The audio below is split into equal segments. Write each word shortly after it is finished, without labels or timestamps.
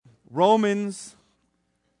Romans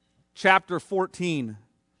chapter 14.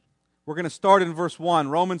 We're going to start in verse 1.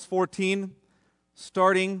 Romans 14,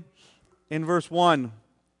 starting in verse 1.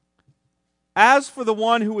 As for the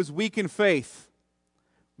one who is weak in faith,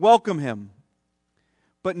 welcome him,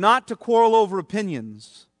 but not to quarrel over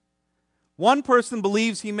opinions. One person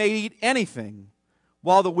believes he may eat anything,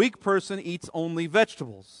 while the weak person eats only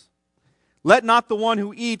vegetables. Let not the one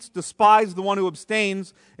who eats despise the one who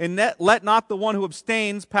abstains, and let not the one who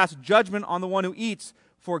abstains pass judgment on the one who eats,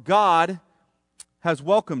 for God has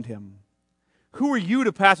welcomed him. Who are you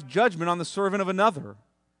to pass judgment on the servant of another?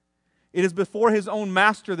 It is before his own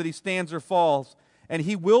master that he stands or falls, and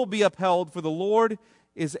he will be upheld, for the Lord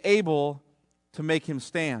is able to make him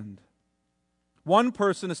stand. One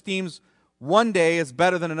person esteems one day as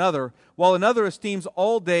better than another, while another esteems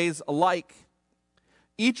all days alike.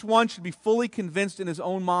 Each one should be fully convinced in his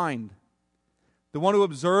own mind. The one who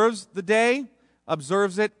observes the day,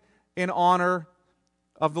 observes it in honor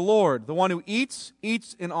of the Lord. The one who eats,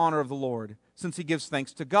 eats in honor of the Lord, since he gives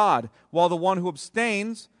thanks to God. While the one who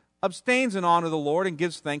abstains, abstains in honor of the Lord and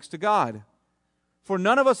gives thanks to God. For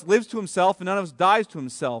none of us lives to himself, and none of us dies to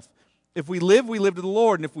himself. If we live to the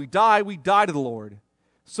Lord, and if we die to the Lord.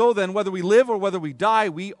 So then, whether we live or whether we die,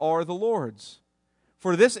 we are the Lord's.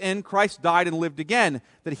 For this end Christ died and lived again,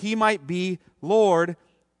 that he might be Lord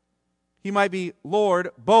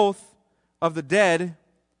both of the dead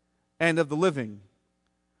and of the living.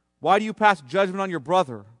 Why do you pass judgment on your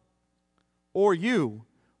brother? Or you,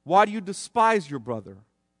 why do you despise your brother?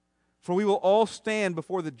 For we will all stand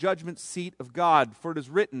before the judgment seat of God. For it is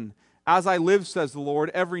written, As I live, says the Lord,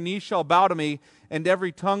 every knee shall bow to me, and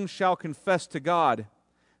every tongue shall confess to God.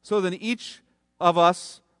 So then each of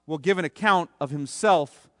us will give an account of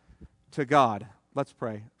himself to God. Let's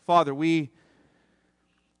pray. Father, we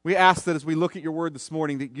ask that as we look at your word this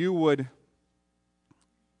morning, that you would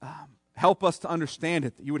help us to understand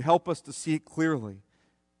it, that you would help us to see it clearly,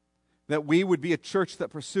 that we would be a church that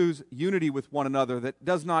pursues unity with one another, that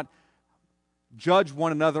does not judge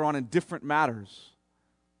one another on indifferent matters,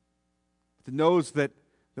 that knows that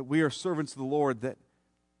we are servants of the Lord, that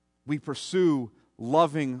we pursue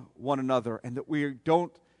loving one another, and that we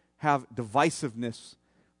don't have divisiveness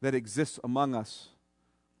that exists among us.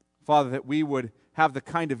 Father, that we would have the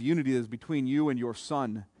kind of unity that is between you and your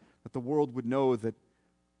Son, that the world would know that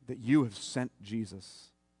you have sent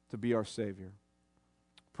Jesus to be our Savior.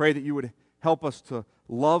 Pray that you would help us to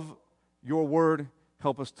love your word,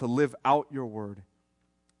 help us to live out your word.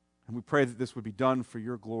 And we pray that this would be done for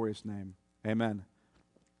your glorious name. Amen.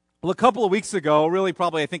 Well, a couple of weeks ago, really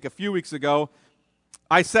probably I think a few weeks ago,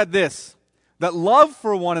 I said this, that love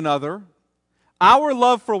for one another, our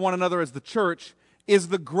love for one another as the church, is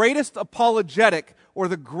the greatest apologetic or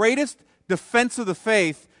the greatest defense of the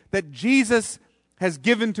faith that Jesus has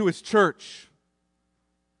given to his church.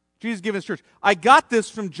 Jesus given his church. I got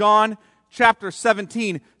this from John chapter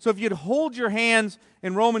 17. So if you'd hold your hands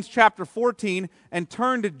in Romans chapter 14 and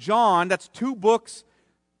turn to John, that's 2 books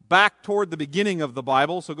back toward the beginning of the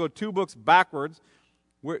Bible. So go 2 books backwards.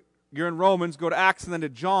 You're in Romans, go to Acts and then to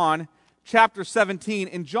John chapter 17.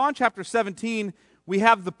 In John chapter 17, we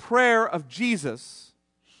have the prayer of Jesus.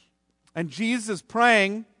 And Jesus is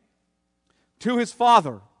praying to his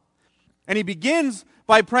Father. And he begins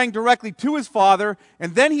by praying directly to his Father,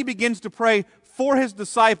 and then he begins to pray for his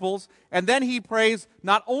disciples, and then he prays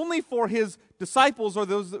not only for his disciples or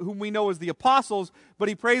those whom we know as the apostles, but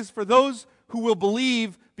he prays for those who will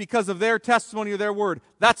believe because of their testimony or their word.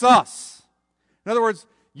 That's us. In other words,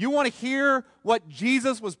 you want to hear what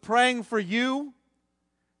Jesus was praying for you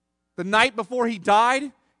the night before he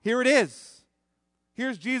died? Here it is.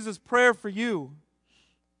 Here's Jesus' prayer for you.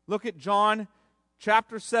 Look at John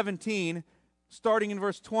chapter 17, starting in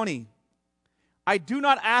verse 20. I do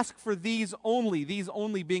not ask for these only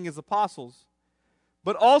being his apostles,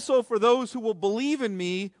 but also for those who will believe in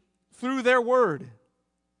me through their word,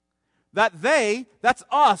 that they, that's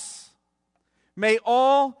us, may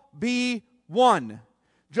all be one,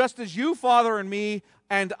 just as you, Father, in me,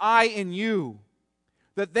 and I in you,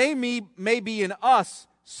 that they may be in us,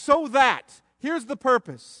 so that, here's the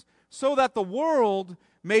purpose, so that the world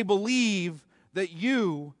may believe that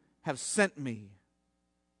you have sent me.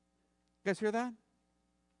 You guys hear that?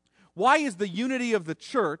 Why is the unity of the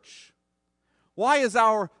church, why is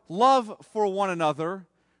our love for one another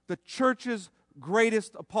the church's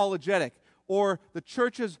greatest apologetic, or the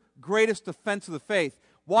church's greatest defense of the faith?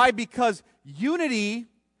 Why? Because unity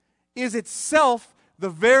is itself the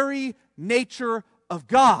very nature of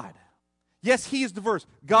God. Yes, he is diverse.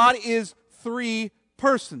 God is 3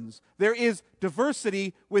 persons. There is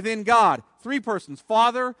diversity within God. 3 persons,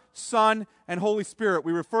 Father, Son, and Holy Spirit.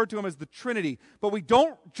 We refer to Him as the Trinity. But we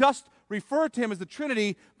don't just refer to Him as the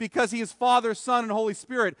Trinity because He is Father, Son, and Holy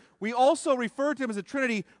Spirit. We also refer to Him as a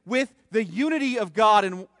Trinity with the unity of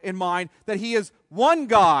God in mind, that He is one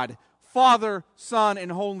God, Father, Son,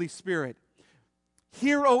 and Holy Spirit.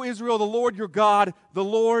 Hear, O Israel, the Lord your God, the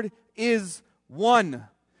Lord is one.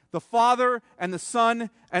 The Father and the Son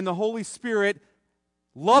and the Holy Spirit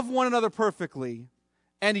love one another perfectly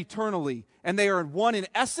and eternally, and they are one in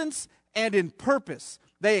essence and in purpose.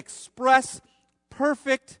 They express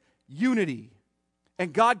perfect unity.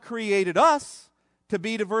 And God created us to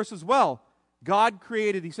be diverse as well. God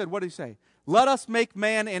created, He said, what did He say? Let us make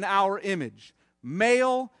man in our image.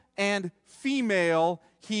 Male and female,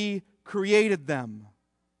 He created them.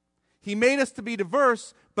 He made us to be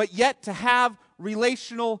diverse, but yet to have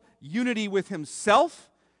relational unity with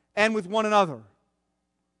Himself and with one another.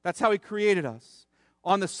 That's how He created us.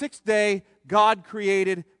 On the 6th day, God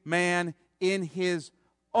created man in His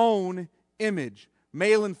own image.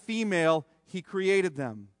 Male and female, He created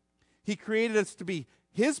them. He created us to be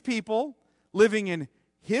His people, living in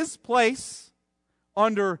His place,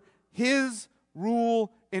 under His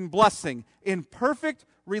rule and blessing, in perfect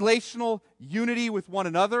relational unity with one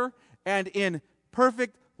another, and in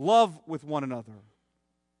perfect love with one another.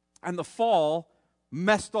 And the fall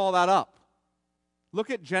messed all that up. Look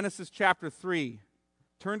at Genesis chapter 3.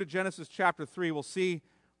 Turn to Genesis chapter 3. We'll see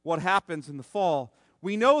what happens in the fall.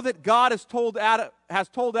 We know that God has told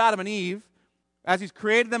Adam and Eve, as He's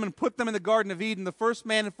created them and put them in the Garden of Eden, the first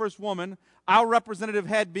man and first woman, our representative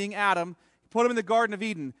head being Adam, put them in the Garden of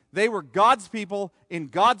Eden. They were God's people in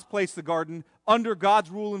God's place, the garden, under God's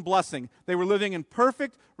rule and blessing. They were living in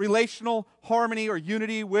perfect relational harmony or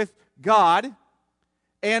unity with God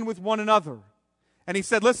and with one another. And He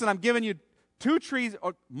said, listen, I'm giving you 2 trees,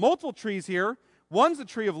 or multiple trees here. One's the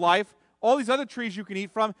tree of life. All these other trees you can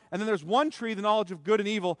eat from. And then there's one tree, the knowledge of good and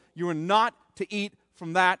evil. You are not to eat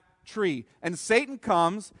from that tree. And Satan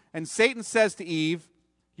comes, and Satan says to Eve,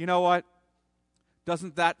 you know what?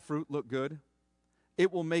 Doesn't that fruit look good?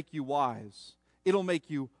 It will make you wise. It'll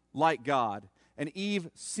make you like God. And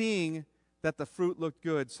Eve, seeing that the fruit looked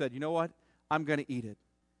good, said, you know what? I'm going to eat it.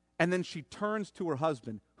 And then she turns to her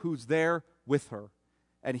husband, who's there with her,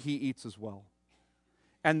 and he eats as well.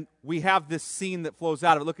 And we have this scene that flows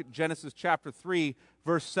out of it. Look at Genesis chapter 3,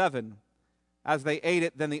 verse 7. As they ate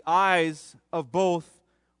it, then the eyes of both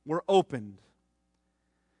were opened.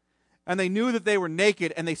 And they knew that they were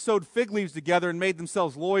naked, and they sewed fig leaves together and made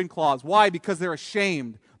themselves loincloths. Why? Because they're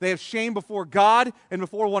ashamed. They have shame before God and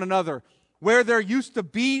before one another. Where there used to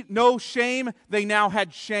be no shame, they now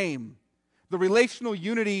had shame. The relational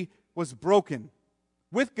unity was broken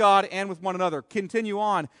with God and with one another. Continue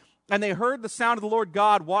on. And they heard the sound of the Lord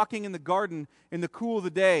God walking in the garden in the cool of the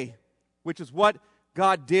day, which is what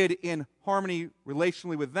God did in harmony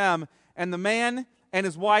relationally with them. And the man and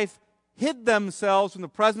his wife hid themselves from the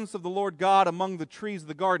presence of the Lord God among the trees of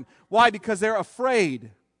the garden. Why? Because they're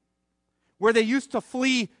afraid. Where they used to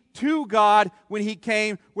flee to God when He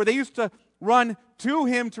came, where they used to run to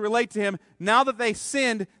Him to relate to Him, now that they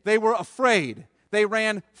sinned, they were afraid. They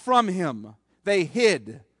ran from Him. They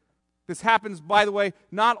hid. This happens, by the way,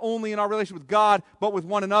 not only in our relation with God, but with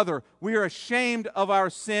one another. We are ashamed of our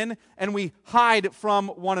sin, and we hide from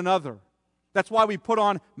one another. That's why we put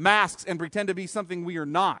on masks and pretend to be something we are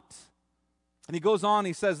not. And he goes on,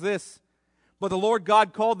 he says this, but the Lord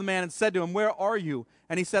God called the man and said to him, where are you?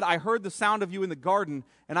 And he said, I heard the sound of you in the garden,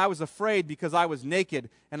 and I was afraid because I was naked,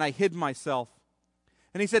 and I hid myself.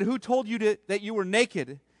 And he said, who told you that you were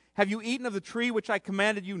naked? Have you eaten of the tree which I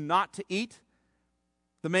commanded you not to eat?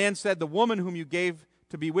 The man said, the woman whom you gave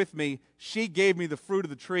to be with me, she gave me the fruit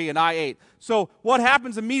of the tree, and I ate. So what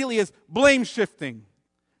happens immediately is blame shifting.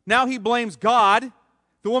 Now he blames God,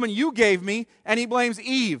 the woman you gave me, and he blames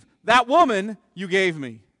Eve, that woman you gave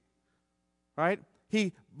me. Right?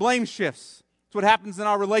 He blame shifts. It's what happens in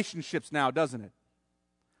our relationships now, doesn't it?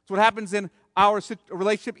 It's what happens in our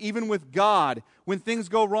relationship even with God. When things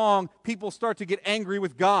go wrong, people start to get angry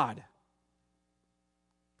with God.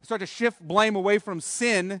 Start to shift blame away from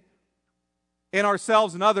sin in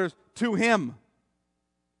ourselves and others to Him.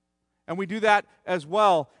 And we do that as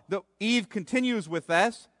well. Eve continues with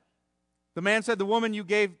this. The man said, the woman you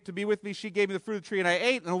gave to be with me, she gave me the fruit of the tree and I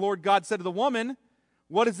ate. And the Lord God said to the woman,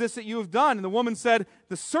 what is this that you have done? And the woman said,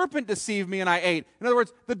 the serpent deceived me and I ate. In other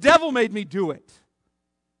words, the devil made me do it.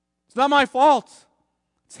 It's not my fault.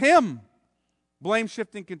 It's him. Blame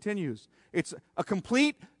shifting continues. It's a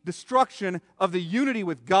complete destruction of the unity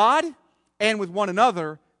with God and with one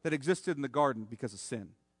another that existed in the garden because of sin.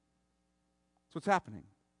 That's what's happening.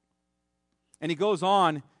 And he goes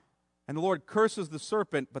on, and the Lord curses the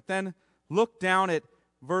serpent, but then look down at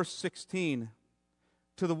verse 16.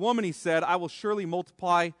 To the woman he said, I will surely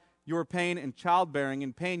multiply your pain in childbearing.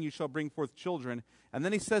 In pain you shall bring forth children. And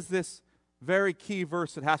then he says this very key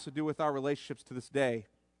verse that has to do with our relationships to this day.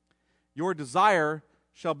 Your desire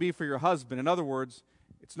shall be for your husband. In other words,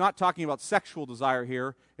 it's not talking about sexual desire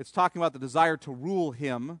here. It's talking about the desire to rule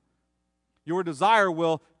him. Your desire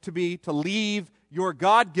will be to leave your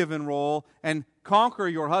God-given role and conquer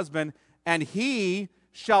your husband, and he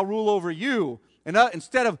shall rule over you. And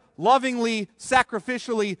instead of lovingly,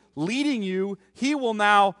 sacrificially leading you, he will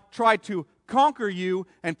now try to conquer you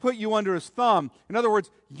and put you under his thumb. In other words,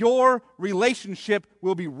 your relationship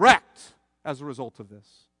will be wrecked as a result of this.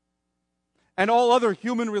 And all other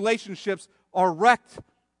human relationships are wrecked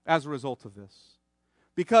as a result of this.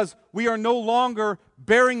 Because we are no longer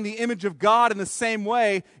bearing the image of God in the same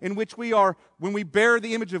way in which we are, when we bear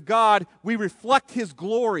the image of God, we reflect his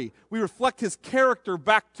glory. We reflect his character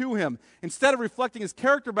back to him. Instead of reflecting his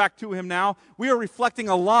character back to him now, we are reflecting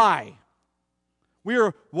a lie. We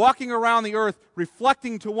are walking around the earth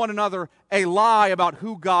reflecting to one another a lie about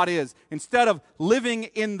who God is. Instead of living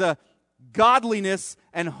in the godliness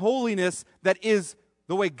and holiness that is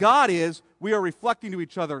the way God is, we are reflecting to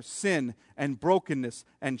each other sin and brokenness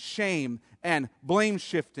and shame and blame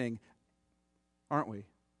shifting, aren't we?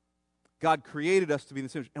 God created us to be in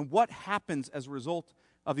this image. And what happens as a result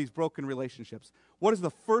of these broken relationships? What is the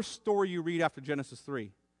first story you read after Genesis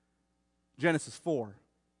 3? Genesis 4.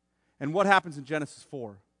 And what happens in Genesis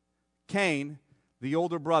 4? Cain, the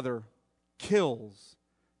older brother, kills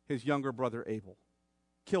his younger brother Abel.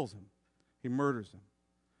 Kills him. He murders him.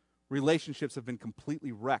 Relationships have been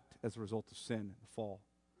completely wrecked as a result of sin and the fall.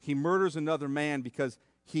 He murders another man because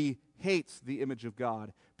he hates the image of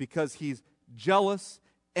God, because he's jealous,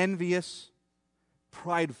 envious,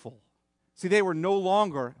 prideful. See, we were no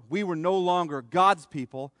longer God's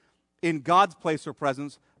people in God's place or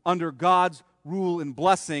presence, under God's rule and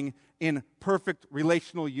blessing, in perfect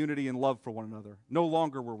relational unity and love for one another. No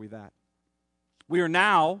longer were we that. We are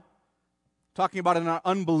now, talking about in our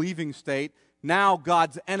unbelieving state, now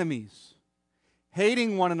God's enemies,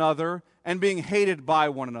 hating one another and being hated by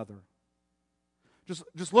one another.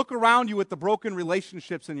 Just look around you at the broken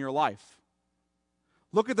relationships in your life.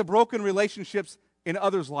 Look at the broken relationships in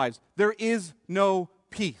others' lives. There is no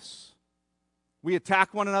peace. We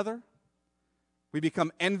attack one another. We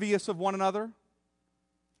become envious of one another.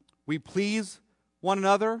 We please one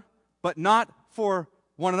another, but not for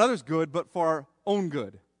one another's good, but for our own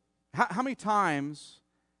good. How many times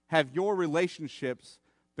have your relationships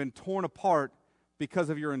been torn apart because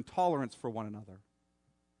of your intolerance for one another?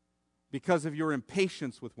 Because of your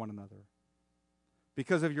impatience with one another?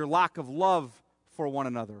 Because of your lack of love for one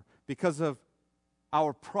another? Because of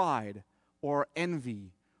our pride or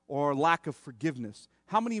envy or lack of forgiveness?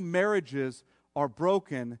 How many marriages are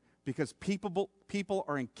broken because people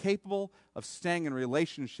are incapable of staying in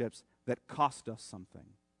relationships that cost us something?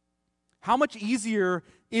 How much easier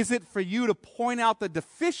is it for you to point out the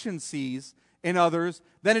deficiencies in others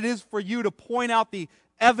than it is for you to point out the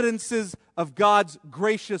evidences of God's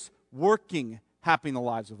gracious working happening in the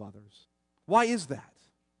lives of others? Why is that?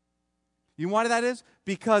 You know why that is?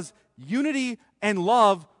 Because unity and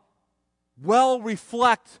love well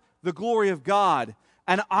reflect the glory of God.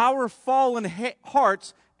 And our fallen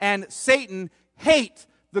hearts and Satan hate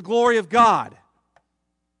the glory of God.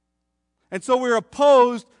 And so we're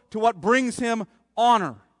opposed to what brings him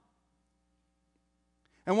honor.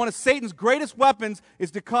 And one of Satan's greatest weapons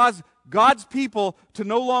is to cause God's people to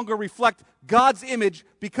no longer reflect God's image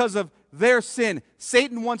because of their sin.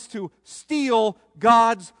 Satan wants to steal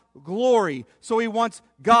God's glory. So he wants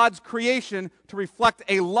God's creation to reflect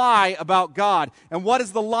a lie about God. And what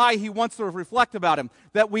is the lie he wants to reflect about him?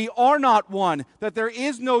 That we are not one, that there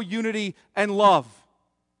is no unity and love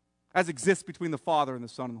as exists between the Father and the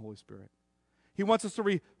Son and the Holy Spirit. He wants us to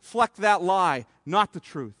reflect that lie, not the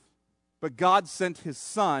truth. But God sent his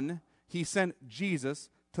Son, he sent Jesus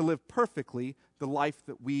to live perfectly the life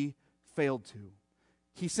that we failed to.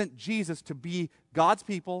 He sent Jesus to be God's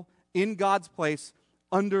people in God's place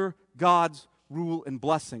under God's rule and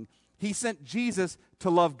blessing. He sent Jesus to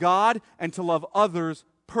love God and to love others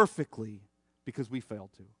perfectly because we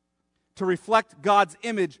failed to. To reflect God's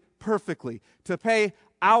image perfectly. To pay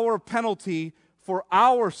our penalty for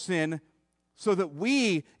our sin so that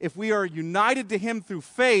we, if we are united to him through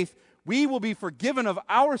faith, we will be forgiven of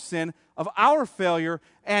our sin, of our failure,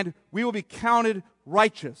 and we will be counted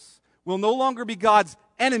righteous. We'll no longer be God's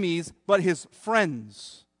enemies, but his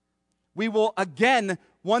friends. We will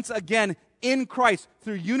once again, in Christ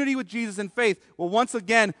through unity with Jesus and faith will once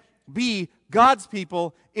again be God's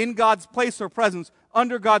people in God's place or presence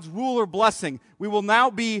under God's rule or blessing. We will now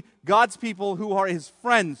be God's people who are His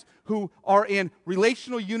friends, who are in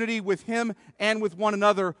relational unity with Him and with one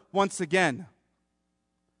another once again.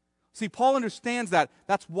 See, Paul understands that.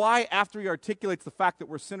 That's why after he articulates the fact that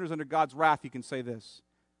we're sinners under God's wrath, he can say this: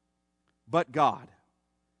 but God,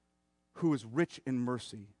 who is rich in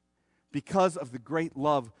mercy, because of the great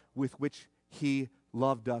love with which He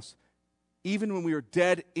loved us, even when we were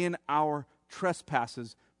dead in our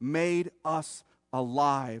trespasses, made us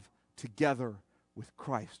alive together with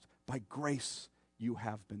Christ. By grace you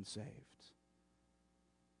have been saved.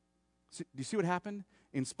 Do you see what happened?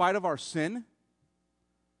 In spite of our sin,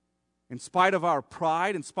 in spite of our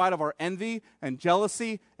pride, in spite of our envy and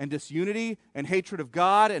jealousy and disunity and hatred of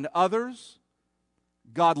God and others,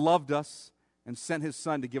 God loved us and sent His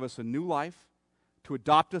Son to give us a new life, to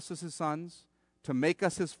adopt us as His sons, to make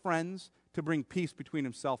us His friends, to bring peace between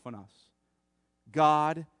Himself and us.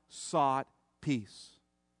 God sought peace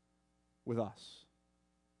with us.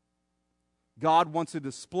 God wants to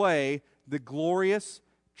display the glorious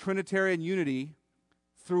Trinitarian unity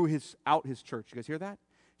throughout His church. You guys hear that?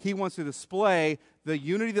 He wants to display the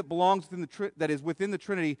unity that belongs within that is within the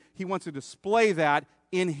Trinity. He wants to display that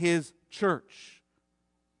in His church.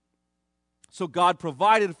 So God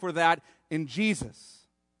provided for that in Jesus.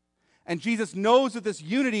 And Jesus knows that this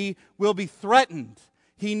unity will be threatened.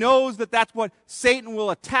 He knows that that's what Satan will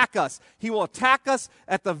attack us. He will attack us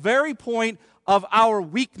at the very point of our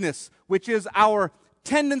weakness, which is our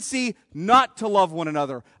tendency not to love one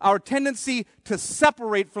another, our tendency to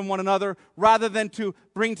separate from one another rather than to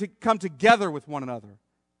come together with one another.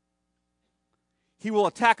 He will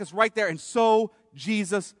attack us right there, and so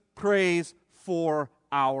Jesus prays for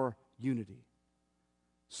our unity.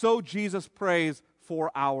 So Jesus prays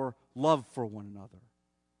for our love for one another.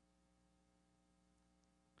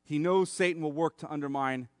 He knows Satan will work to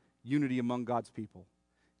undermine unity among God's people,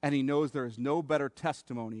 and he knows there is no better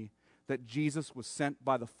testimony that Jesus was sent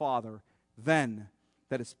by the Father than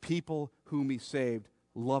that His people whom He saved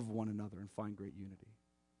love one another and find great unity.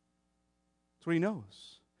 That's what He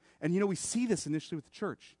knows. And we see this initially with the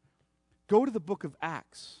church. Go to the book of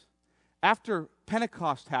Acts. After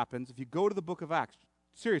Pentecost happens, if you go to the book of Acts,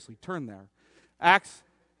 seriously, turn there. Acts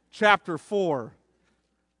chapter 4.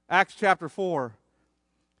 Acts chapter 4.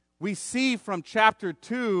 We see from chapter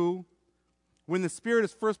 2, when the Spirit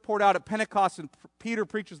is first poured out at Pentecost and Peter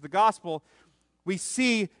preaches the gospel, we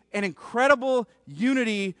see an incredible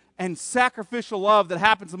unity and sacrificial love that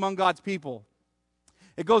happens among God's people.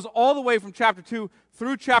 It goes all the way from chapter 2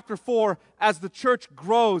 through chapter 4 as the church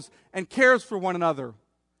grows and cares for one another.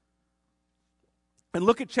 And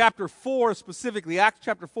look at chapter 4 specifically, Acts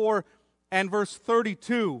chapter 4 and verse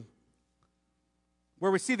 32,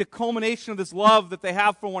 where we see the culmination of this love that they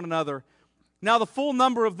have for one another. Now the full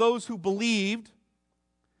number of those who believed,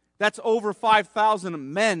 that's over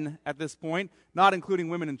 5,000 men at this point, not including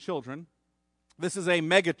women and children. This is a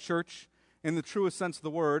mega church in the truest sense of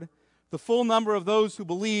the word. The full number of those who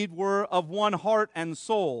believed were of one heart and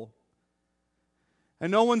soul.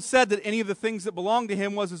 And no one said that any of the things that belonged to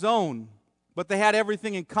him was his own, but they had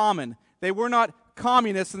everything in common. They were not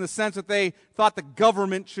communists in the sense that they thought the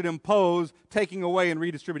government should impose taking away and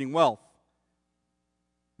redistributing wealth.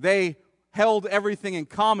 They held everything in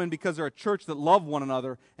common because they're a church that loved one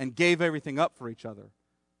another and gave everything up for each other.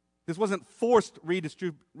 This wasn't forced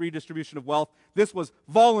redistribution of wealth. This was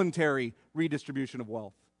voluntary redistribution of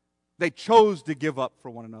wealth. They chose to give up for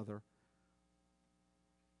one another.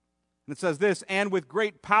 And it says this, and with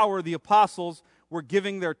great power the apostles were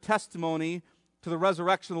giving their testimony to the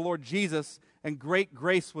resurrection of the Lord Jesus, and great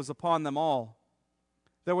grace was upon them all.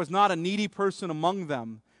 There was not a needy person among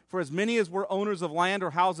them, for as many as were owners of land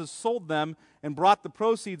or houses sold them and brought the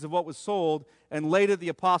proceeds of what was sold and laid at the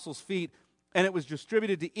apostles' feet, and it was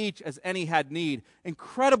distributed to each as any had need.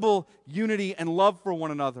 Incredible unity and love for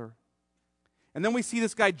one another. And then we see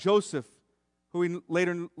this guy Joseph, who we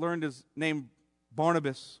later learned his name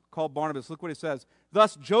Barnabas, called Barnabas. Look what he says.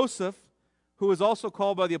 Thus Joseph, who is also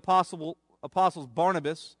called by the apostles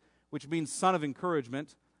Barnabas, which means son of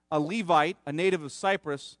encouragement, a Levite, a native of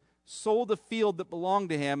Cyprus, sold a field that belonged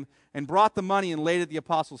to him and brought the money and laid it at the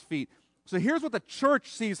apostles' feet. So here's what the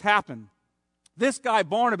church sees happen. This guy,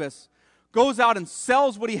 Barnabas, goes out and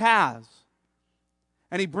sells what he has.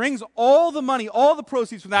 And he brings all the money, all the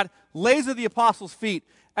proceeds from that, lays at the apostles' feet.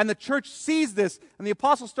 And the church sees this, and the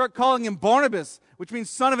apostles start calling him Barnabas, which means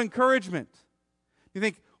son of encouragement. You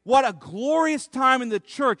think, what a glorious time in the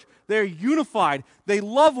church. They're unified. They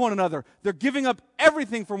love one another. They're giving up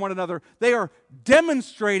everything for one another. They are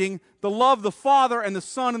demonstrating the love the Father and the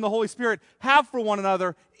Son and the Holy Spirit have for one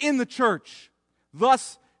another in the church,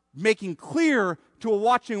 thus making clear to a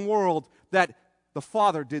watching world that the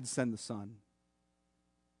Father did send the Son.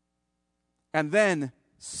 And then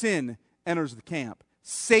sin enters the camp.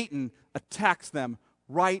 Satan attacks them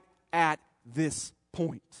right at this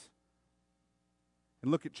point. And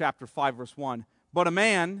look at chapter 5, verse 1. But a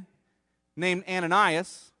man named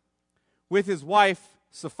Ananias, with his wife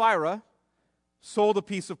Sapphira, sold a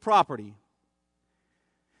piece of property.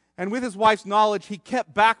 And with his wife's knowledge, he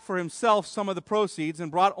kept back for himself some of the proceeds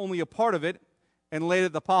and brought only a part of it and laid it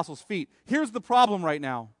at the apostles' feet. Here's the problem right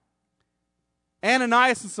now.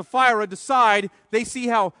 Ananias and Sapphira decide, they see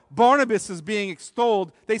how Barnabas is being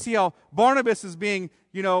extolled. They see how Barnabas is being,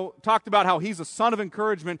 talked about, how he's a son of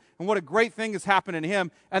encouragement and what a great thing has happened in him.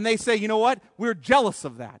 And they say, you know what? We're jealous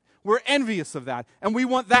of that. We're envious of that. And we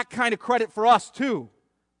want that kind of credit for us too.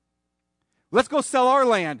 Let's go sell our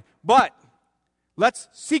land, but let's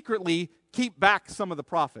secretly keep back some of the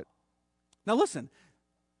profit. Now listen,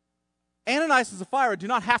 Ananias and Sapphira do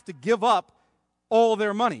not have to give up all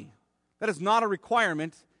their money. That is not a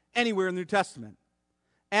requirement anywhere in the New Testament.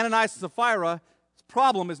 Ananias and Sapphira's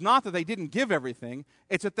problem is not that they didn't give everything,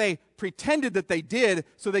 it's that they pretended that they did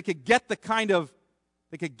so they could get the kind of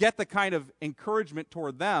encouragement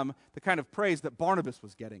toward them, the kind of praise that Barnabas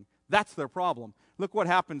was getting. That's their problem. Look what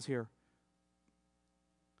happens here.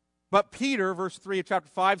 But Peter, verse 3 of chapter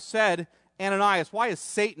 5, said, Ananias, why has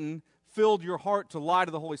Satan filled your heart to lie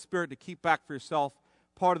to the Holy Spirit to keep back for yourself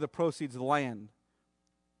part of the proceeds of the land?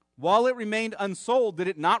 While it remained unsold, did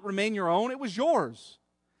it not remain your own? It was yours.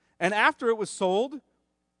 And after it was sold,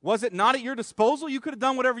 was it not at your disposal? You could have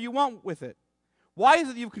done whatever you want with it. Why is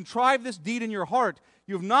it that you've contrived this deed in your heart?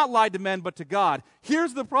 You have not lied to men, but to God.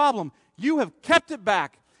 Here's the problem. You have kept it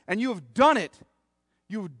back, and you have done it.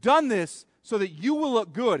 You've done this so that you will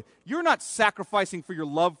look good. You're not sacrificing for your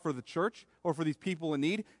love for the church or for these people in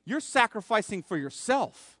need. You're sacrificing for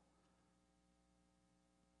yourself.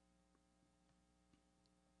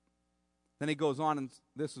 Then he goes on, and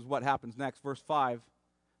this is what happens next. Verse 5,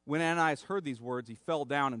 when Ananias heard these words, he fell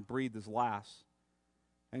down and breathed his last.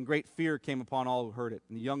 And great fear came upon all who heard it.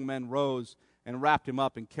 And the young men rose and wrapped him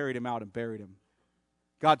up and carried him out and buried him.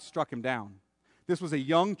 God struck him down. This was a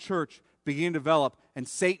young church beginning to develop, and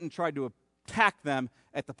Satan tried to attack them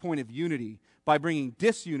at the point of unity by bringing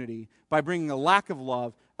disunity, by bringing a lack of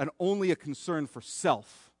love, and only a concern for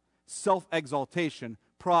self-exaltation,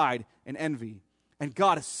 pride, and envy. And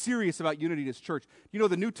God is serious about unity in His church. You know,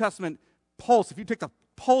 the New Testament pulse, if you take the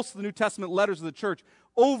pulse of the New Testament letters of the church,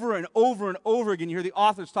 over and over and over again, you hear the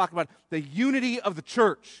authors talk about the unity of the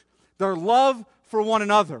church, their love for one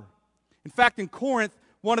another. In fact, in Corinth,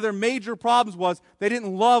 one of their major problems was they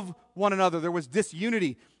didn't love one another. There was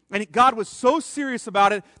disunity. And God was so serious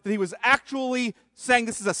about it that He was actually saying,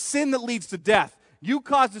 this is a sin that leads to death. You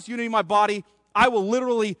cause disunity in my body, I will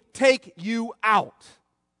literally take you out.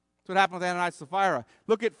 That's what happened with Ananias and Sapphira.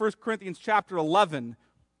 Look at 1 Corinthians chapter 11.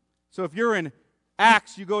 So if you're in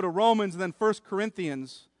Acts, you go to Romans and then 1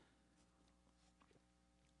 Corinthians.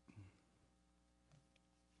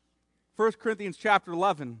 1 Corinthians chapter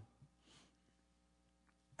 11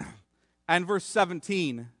 and verse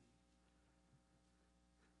 17.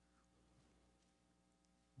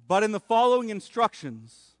 But in the following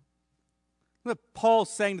instructions, look what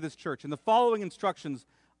Paul's saying to this church. In the following instructions,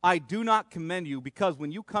 I do not commend you, because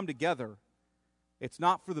when you come together, it's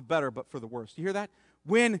not for the better, but for the worse. You hear that?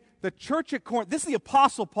 When the church at Corinth, this is the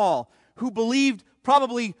Apostle Paul, who believed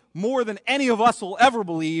probably more than any of us will ever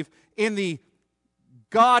believe in the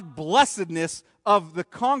God-blessedness of the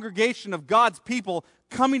congregation of God's people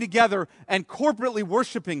coming together and corporately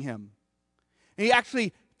worshiping Him. And he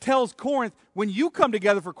actually tells Corinth, when you come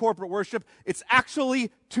together for corporate worship, it's actually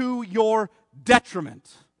to your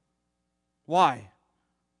detriment. Why?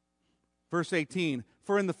 Verse 18,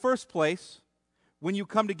 for in the first place, when you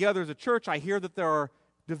come together as a church, I hear that there are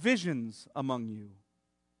divisions among you.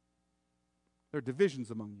 There are divisions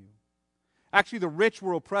among you. Actually, the rich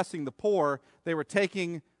were oppressing the poor. They were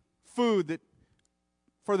taking food that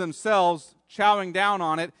for themselves, chowing down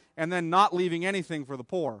on it, and then not leaving anything for the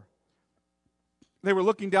poor. They were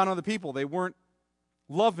looking down on the people. They weren't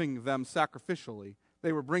loving them sacrificially.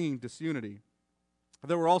 They were bringing disunity.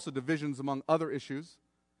 There were also divisions among other issues,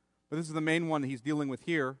 but this is the main one he's dealing with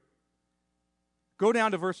here. Go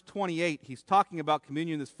down to verse 28. He's talking about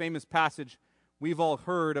communion, this famous passage we've all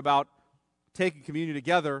heard about taking communion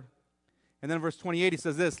together. And then in verse 28 he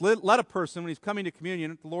says this, let a person, when he's coming to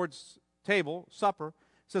communion at the Lord's table, supper,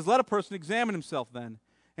 says, let a person examine himself then.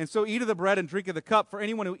 And so eat of the bread and drink of the cup. For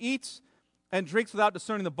anyone who eats and drinks without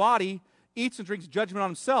discerning the body eats and drinks judgment on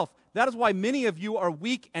himself. That is why many of you are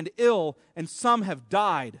weak and ill, and some have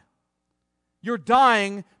died. You're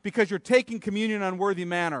dying because you're taking communion in an unworthy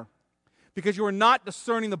manner, because you are not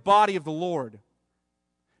discerning the body of the Lord.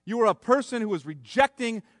 You are a person who is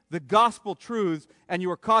rejecting the gospel truths, and you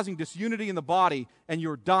are causing disunity in the body, and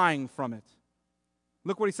you're dying from it.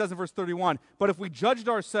 Look what he says in verse 31. But if we judged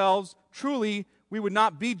ourselves, truly we would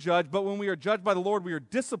not be judged, but when we are judged by the Lord, we are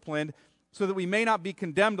disciplined, so that we may not be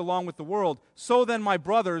condemned along with the world. So then, my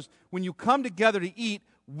brothers, when you come together to eat,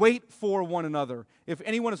 wait for one another. If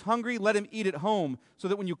anyone is hungry, let him eat at home, so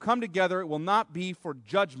that when you come together, it will not be for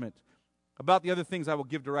judgment. About the other things, I will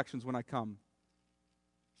give directions when I come.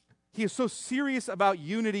 He is so serious about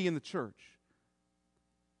unity in the church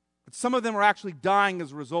that some of them are actually dying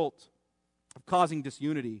as a result of causing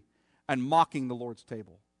disunity and mocking the Lord's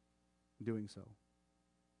table in doing so.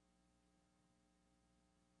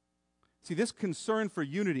 See, this concern for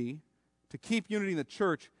unity, to keep unity in the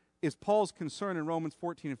church, is Paul's concern in Romans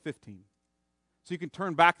 14 and 15. So you can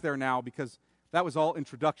turn back there now, because that was all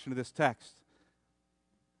introduction to this text.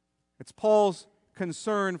 It's Paul's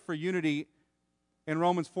concern for unity in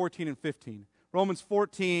Romans 14 and 15. Romans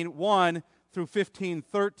 14, 1 through 15,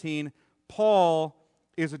 13, Paul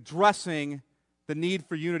is addressing the need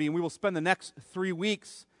for unity, and we will spend the next 3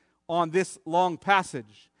 weeks on this long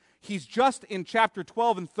passage. He's just in chapter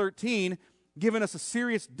 12 and 13 given us a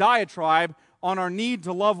serious diatribe on our need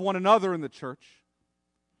to love one another in the church,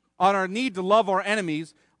 on our need to love our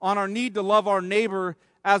enemies, on our need to love our neighbor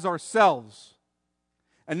as ourselves.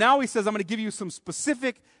 And now he says, I'm going to give you some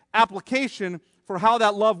specific application for how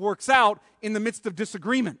that love works out in the midst of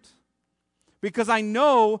disagreement. Because I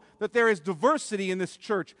know that there is diversity in this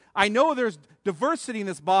church. I know there's diversity in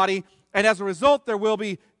this body, and as a result, there will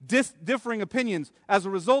be differing opinions. As a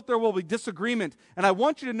result, there will be disagreement. And I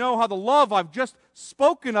want you to know how the love I've just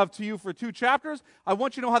spoken of to you for 2 chapters, I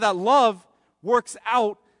want you to know how that love works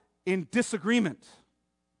out in disagreement.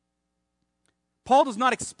 Paul does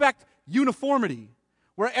not expect uniformity,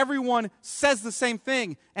 where everyone says the same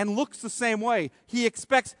thing and looks the same way. He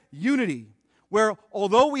expects unity, where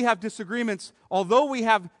although we have disagreements, although we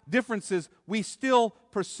have differences, we still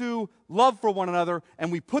pursue love for one another,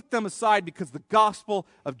 and we put them aside because the gospel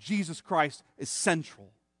of Jesus Christ is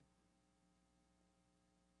central.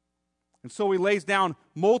 And so he lays down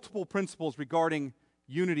multiple principles regarding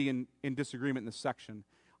unity in disagreement in this section.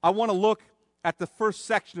 I want to look at the first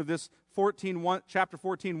section of this chapter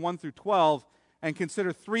 14, 1 through 12, and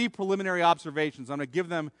consider 3 preliminary observations. I'm going to give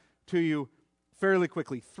them to you fairly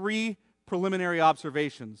quickly. 3 preliminary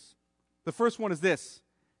observations. The first one is this.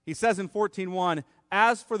 He says in 14:1,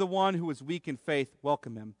 as for the one who is weak in faith,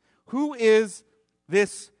 welcome him. Who is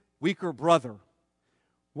this weaker brother?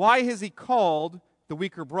 Why is he called the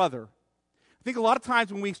weaker brother? I think a lot of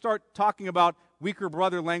times when we start talking about weaker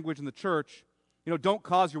brother language in the church, don't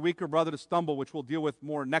cause your weaker brother to stumble, which we'll deal with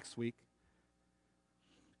more next week.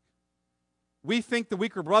 We think the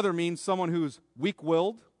weaker brother means someone who's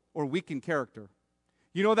weak-willed or weak in character.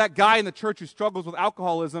 You know that guy in the church who struggles with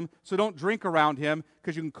alcoholism, so don't drink around him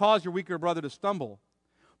because you can cause your weaker brother to stumble.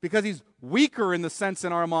 Because he's weaker in the sense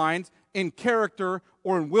in our minds, in character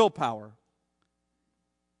or in willpower.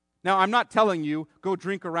 Now, I'm not telling you, go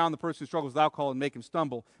drink around the person who struggles with alcohol and make him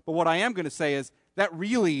stumble. But what I am going to say is, that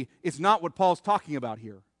really is not what Paul's talking about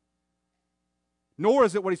here. Nor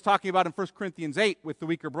is it what he's talking about in 1 Corinthians 8 with the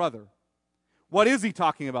weaker brother. What is he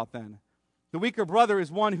talking about then? The weaker brother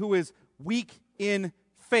is one who is weak in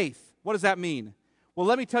faith. What does that mean? Well,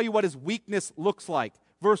 let me tell you what his weakness looks like.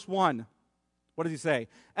 Verse 1, what does he say?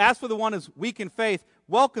 As for the one who is weak in faith,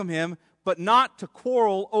 welcome him, but not to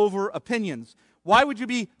quarrel over opinions. Why would you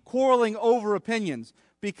be quarreling over opinions?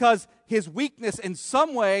 Because his weakness in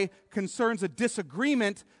some way concerns a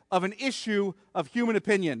disagreement of an issue of human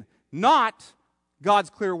opinion, not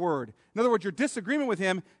God's clear word. In other words, your disagreement with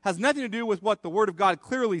him has nothing to do with what the Word of God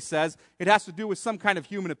clearly says. It has to do with some kind of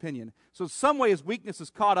human opinion. So in some way, his weakness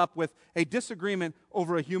is caught up with a disagreement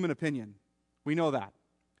over a human opinion. We know that.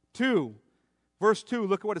 2, verse 2,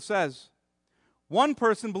 look at what it says. One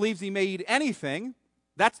person believes he may eat anything.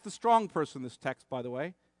 That's the strong person in this text, by the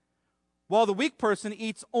way. While the weak person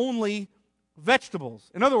eats only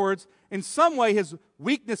vegetables. In other words, in some way, his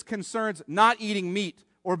weakness concerns not eating meat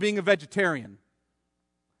or being a vegetarian.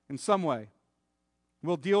 In some way.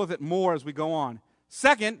 We'll deal with it more as we go on.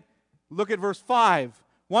 Second, look at verse 5.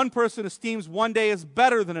 One person esteems one day as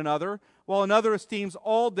better than another, while another esteems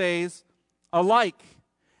all days alike.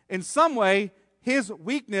 In some way, his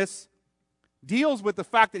weakness deals with the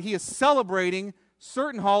fact that he is celebrating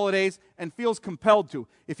certain holidays and feels compelled to.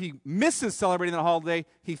 If he misses celebrating that holiday,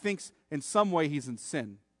 he thinks in some way he's in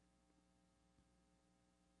sin.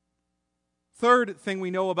 Third thing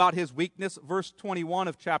we know about his weakness, verse 21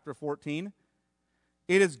 of chapter 14.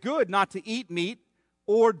 It is good not to eat meat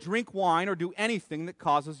or drink wine or do anything that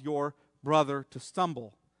causes your brother to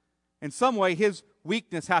stumble. In some way, his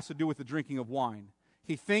weakness has to do with the drinking of wine.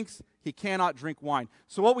 He thinks he cannot drink wine.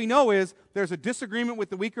 So what we know is there's a disagreement with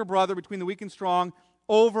the weaker brother between the weak and strong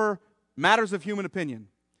over matters of human opinion.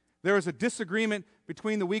 There is a disagreement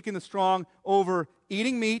between the weak and the strong over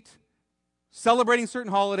eating meat, celebrating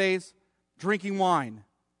certain holidays, drinking wine.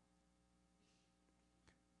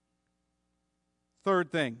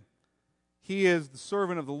 Third thing, he is the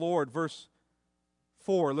servant of the Lord. Verse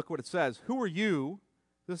 4, look what it says. Who are you,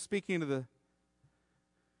 this is speaking to the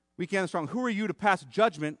weak and the strong, who are you to pass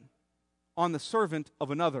judgment on the servant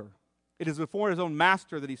of another? It is before his own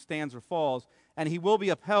master that he stands or falls, and he will be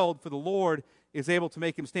upheld, for the Lord is able to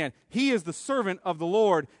make him stand. He is the servant of the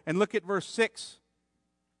Lord. And look at verse 6.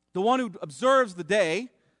 The one who observes the day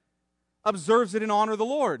observes it in honor of the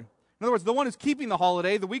Lord. In other words, the one who's keeping the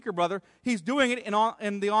holiday, the weaker brother, he's doing it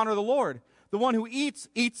in the honor of the Lord. The one who eats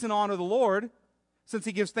in honor of the Lord, since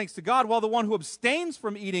he gives thanks to God, while the one who abstains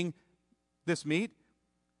from eating this meat,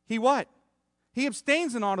 he what? He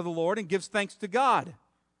abstains in honor of the Lord and gives thanks to God.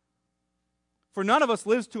 For none of us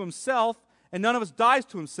lives to himself, and none of us dies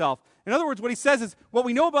to himself. In other words, what he says is, what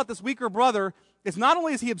we know about this weaker brother is not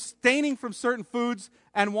only is he abstaining from certain foods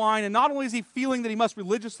and wine, and not only is he feeling that he must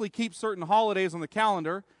religiously keep certain holidays on the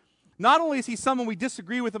calendar, not only is he someone we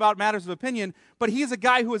disagree with about matters of opinion, but he is a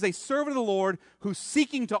guy who is a servant of the Lord, who's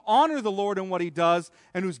seeking to honor the Lord in what he does,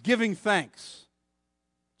 and who's giving thanks.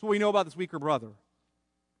 That's what we know about this weaker brother.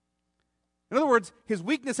 In other words, his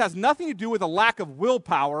weakness has nothing to do with a lack of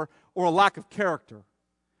willpower or a lack of character,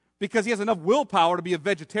 because he has enough willpower to be a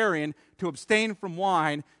vegetarian, to abstain from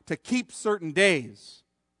wine, to keep certain days.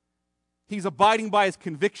 He's abiding by his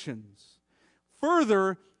convictions.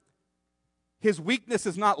 Further, his weakness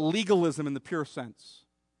is not legalism in the pure sense.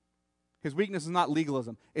 His weakness is not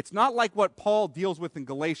legalism. It's not like what Paul deals with in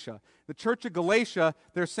Galatia. The church of Galatia,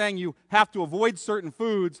 they're saying you have to avoid certain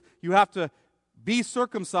foods, you have to be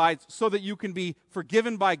circumcised so that you can be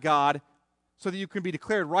forgiven by God, so that you can be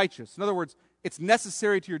declared righteous. In other words, it's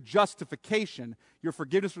necessary to your justification, your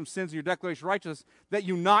forgiveness from sins, and your declaration of righteousness, that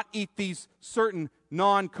you not eat these certain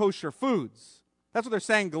non-kosher foods. That's what they're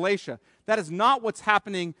saying in Galatia. That is not what's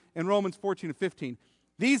happening in Romans 14 and 15.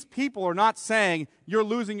 These people are not saying you're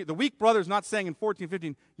losing, the weak brother is not saying in 14 and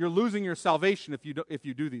 15, you're losing your salvation if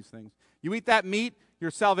you do these things. You eat that meat,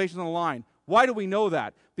 your salvation's on the line. Why do we know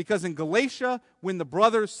that? Because in Galatia, when the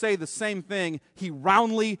brothers say the same thing, he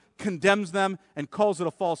roundly condemns them and calls it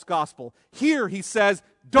a false gospel. Here he says,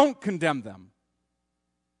 don't condemn them.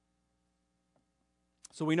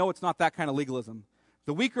 So we know it's not that kind of legalism.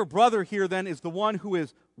 The weaker brother here then is the one who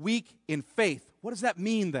is weak in faith. What does that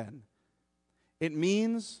mean then? It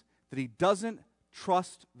means that he doesn't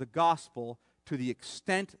trust the gospel to the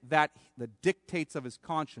extent that the dictates of his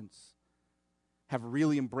conscience have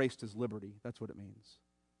really embraced his liberty. That's what it means.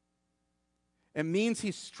 It means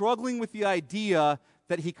he's struggling with the idea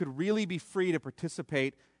that he could really be free to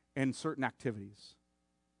participate in certain activities.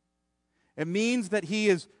 It means that he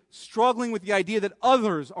is struggling with the idea that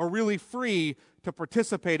others are really free to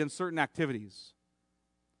participate in certain activities.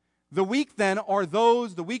 The weak then are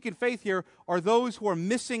those, the weak in faith here, are those who are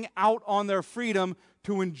missing out on their freedom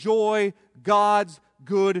to enjoy God's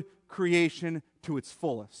good creation to its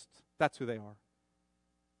fullest. That's who they are.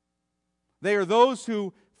 They are those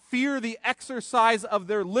who fear the exercise of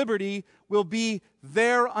their liberty will be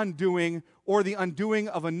their undoing or the undoing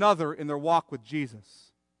of another in their walk with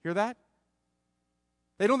Jesus. Hear that?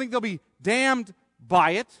 They don't think they'll be damned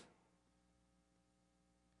by it,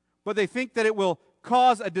 but they think that it will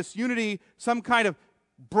cause a disunity, some kind of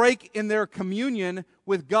break in their communion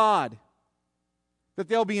with God, that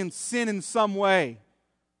they'll be in sin in some way.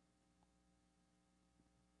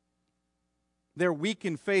 They're weak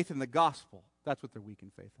in faith in the gospel. That's what they're weak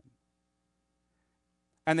in faith in.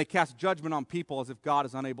 And they cast judgment on people as if God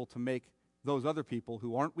is unable to make those other people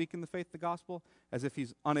who aren't weak in the faith of the gospel, as if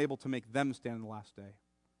he's unable to make them stand in the last day.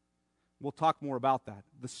 We'll talk more about that.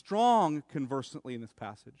 The strong, conversantly in this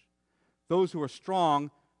passage, those who are strong,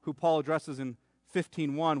 who Paul addresses in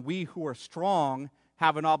 15:1, we who are strong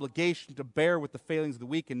have an obligation to bear with the failings of the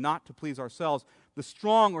weak and not to please ourselves. The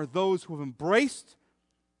strong are those who have embraced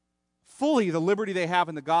fully the liberty they have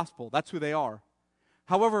in the gospel. That's who they are.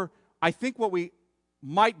 However, I think what we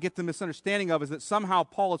might get the misunderstanding of is that somehow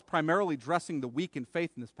Paul is primarily addressing the weak in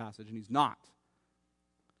faith in this passage, and he's not.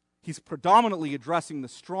 he's predominantly addressing the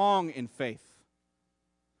strong in faith.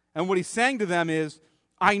 And what he's saying to them is,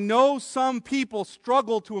 I know some people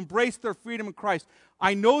struggle to embrace their freedom in Christ.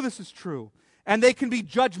 I know this is true. And they can be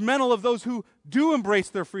judgmental of those who do embrace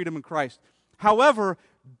their freedom in Christ. However,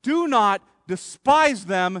 do not despise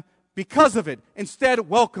them because of it. Instead,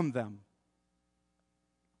 welcome them.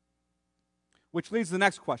 Which leads to the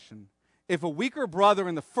next question. If a weaker brother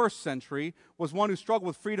in the first century was one who struggled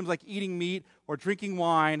with freedoms like eating meat or drinking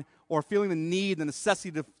wine or feeling the need, the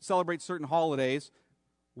necessity to celebrate certain holidays,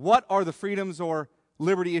 what are the freedoms or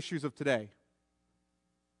liberty issues of today?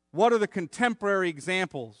 What are the contemporary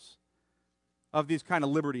examples of these kind of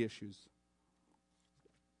liberty issues?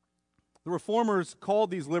 The Reformers called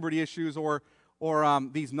these liberty issues or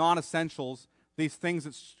these non-essentials, these things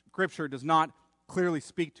that Scripture does not clearly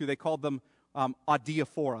speak to, they called them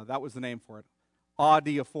adiaphora. That was the name for it.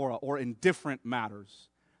 Adiaphora, or indifferent matters.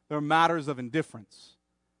 They're matters of indifference.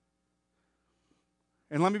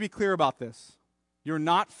 And let me be clear about this. You're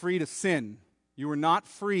not free to sin. You are not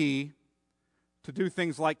free to do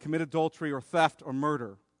things like commit adultery or theft or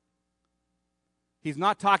murder. He's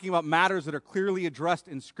not talking about matters that are clearly addressed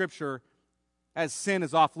in Scripture as sin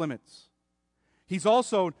is off limits. He's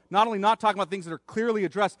also not only not talking about things that are clearly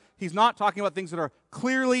addressed, he's not talking about things that are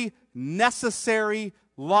clearly necessary,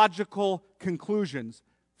 logical conclusions.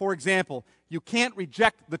 For example, you can't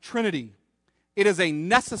reject the Trinity. It is a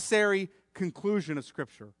necessary conclusion of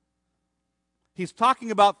Scripture. He's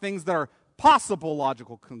talking about things that are possible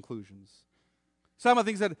logical conclusions. Some of the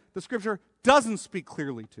things that the Scripture doesn't speak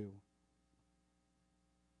clearly to.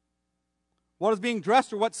 What is being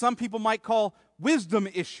addressed are what some people might call wisdom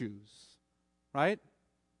issues, right?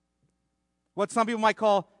 What some people might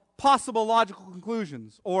call possible logical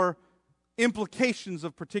conclusions or implications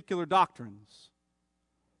of particular doctrines.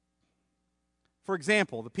 For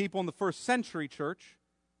example, the people in the first century church,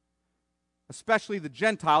 especially the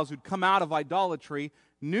Gentiles who'd come out of idolatry,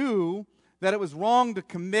 knew that it was wrong to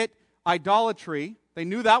commit idolatry. They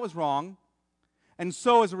knew that was wrong. And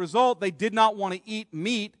so as a result, they did not want to eat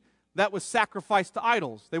meat that was sacrificed to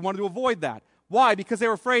idols. They wanted to avoid that. Why? Because they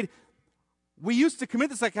were afraid, we used to commit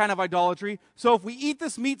this kind of idolatry, so if we eat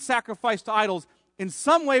this meat sacrificed to idols, in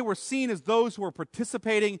some way we're seen as those who are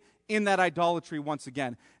participating in that idolatry once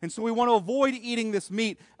again. And so we want to avoid eating this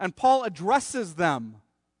meat. And Paul addresses them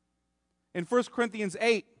in 1 Corinthians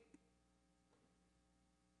 8.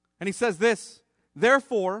 And he says this,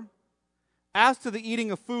 therefore, as to the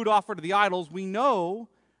eating of food offered to the idols, we know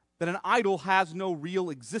that an idol has no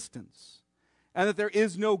real existence, and that there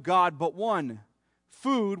is no God but one.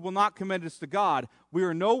 Food will not commend us to God. We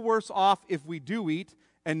are no worse off if we do eat,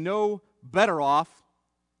 and no better off,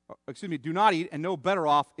 do not eat, and no better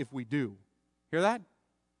off if we do. Hear that?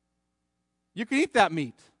 You can eat that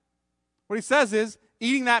meat. What he says is,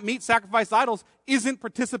 eating that meat sacrificed to idols isn't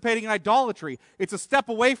participating in idolatry. It's a step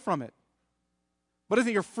away from it. But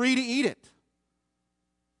isn't you're free to eat it?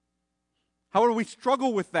 However, we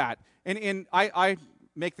struggle with that. And I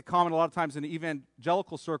make the comment a lot of times in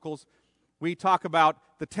evangelical circles, we talk about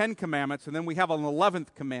the 10 commandments, and then we have an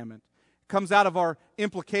 11th commandment. It comes out of our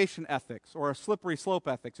implication ethics, or our slippery slope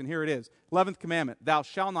ethics, and here it is. 11th commandment, thou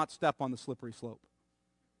shalt not step on the slippery slope.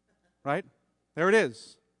 Right? There it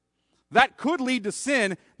is. That could lead to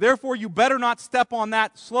sin, therefore you better not step on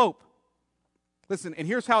that slope. Listen, and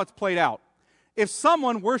here's how it's played out. If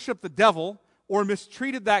someone worshiped the devil or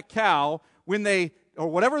mistreated that cow when they, or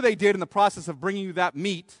whatever they did in the process of bringing you that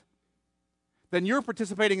meat, then you're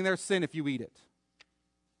participating in their sin if you eat it.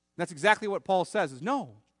 That's exactly what Paul says, is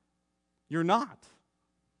no, you're not.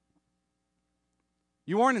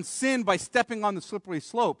 You aren't in sin by stepping on the slippery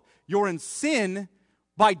slope. You're in sin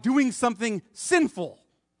by doing something sinful.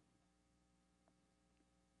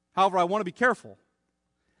 However, I want to be careful.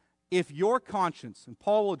 If your conscience, and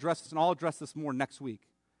Paul will address this, and I'll address this more next week,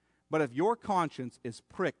 but if your conscience is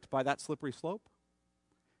pricked by that slippery slope,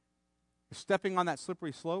 if stepping on that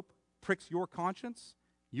slippery slope pricks your conscience,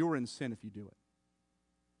 you're in sin if you do it.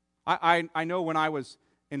 I know when I was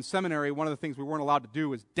in seminary, one of the things we weren't allowed to do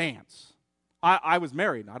was dance. I was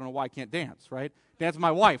married. I don't know why I can't dance, right? Dance with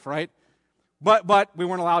my wife, right? But we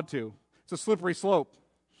weren't allowed to. It's a slippery slope.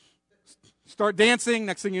 Start dancing,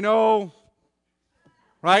 next thing you know,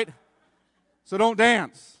 right? So don't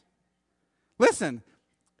dance. Listen,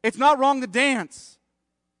 it's not wrong to dance.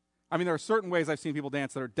 I mean, there are certain ways I've seen people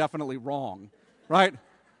dance that are definitely wrong, right?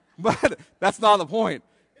 But that's not the point.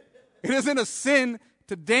 It isn't a sin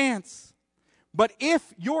to dance. But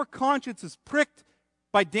if your conscience is pricked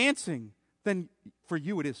by dancing, then for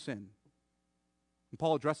you it is sin. And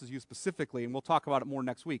Paul addresses you specifically, and we'll talk about it more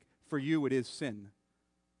next week. For you it is sin.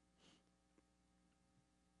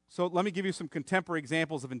 So let me give you some contemporary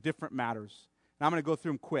examples of indifferent matters. And I'm going to go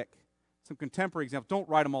through them quick. Some contemporary examples. Don't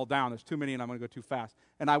write them all down. There's too many and I'm going to go too fast.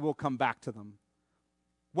 And I will come back to them.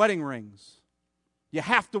 Wedding rings. You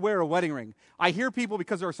have to wear a wedding ring. I hear people,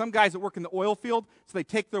 because there are some guys that work in the oil field, so they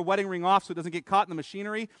take their wedding ring off so it doesn't get caught in the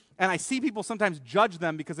machinery. And I see people sometimes judge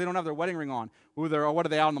them because they don't have their wedding ring on. What are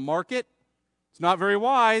they out on the market? It's not very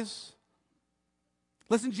wise.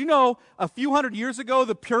 Listen, do you know a few hundred years ago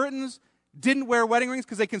the Puritans didn't wear wedding rings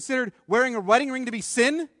because they considered wearing a wedding ring to be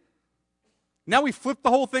sin? Now we flipped the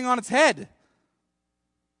whole thing on its head.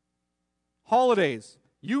 Holidays.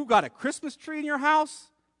 You got a Christmas tree in your house?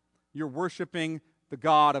 You're worshiping the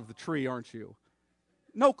God of the tree, aren't you?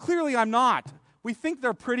 No, clearly I'm not. We think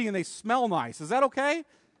they're pretty and they smell nice. Is that okay?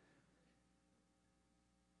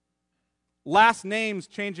 Last names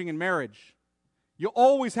changing in marriage. You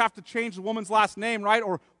always have to change the woman's last name, right?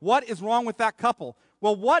 Or what is wrong with that couple?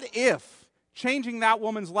 Well, what if changing that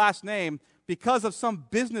woman's last name because of some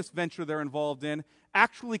business venture they're involved in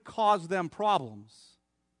actually caused them problems?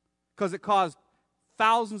 Because it caused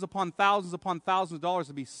thousands upon thousands upon thousands of dollars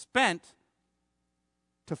to be spent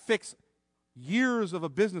to fix years of a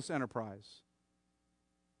business enterprise.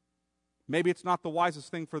 Maybe it's not the wisest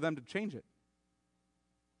thing for them to change it.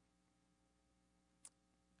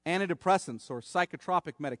 Antidepressants or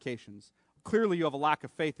psychotropic medications. Clearly you have a lack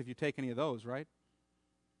of faith if you take any of those, right?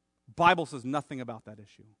 Bible says nothing about that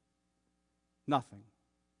issue. Nothing.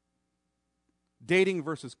 Dating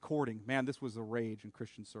versus courting. Man, this was a rage in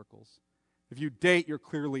Christian circles. If you date, you're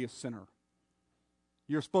clearly a sinner.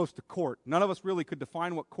 You're supposed to court. None of us really could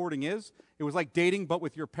define what courting is. It was like dating, but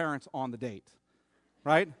with your parents on the date.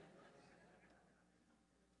 Right?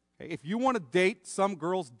 If you want to date some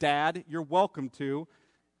girl's dad, you're welcome to,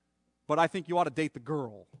 but I think you ought to date the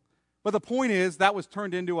girl. But the point is, that was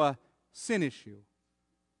turned into a sin issue.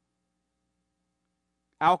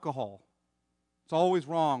 Alcohol. It's always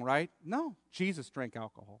wrong, right? No, Jesus drank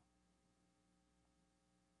alcohol.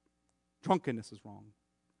 Drunkenness is wrong.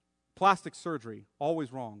 Plastic surgery,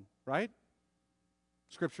 always wrong, right?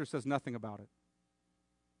 Scripture says nothing about it.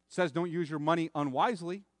 It says don't use your money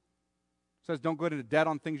unwisely. It says don't go into debt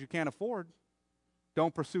on things you can't afford.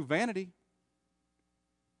 Don't pursue vanity.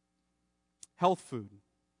 Health food.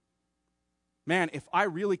 Man, if I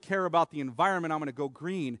really care about the environment, I'm going to go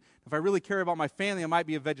green. If I really care about my family, I might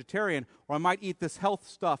be a vegetarian, or I might eat this health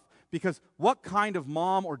stuff. Because what kind of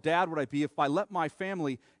mom or dad would I be if I let my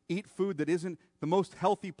family eat food that isn't the most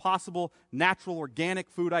healthy possible, natural,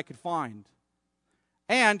 organic food I could find?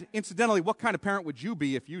 And, incidentally, what kind of parent would you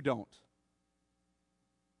be if you don't?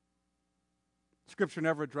 Scripture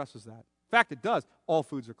never addresses that. In fact, it does. All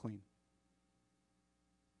foods are clean.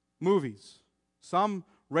 Movies. Some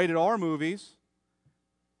rated R movies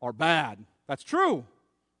are bad. That's true.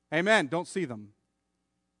 Amen. Don't see them.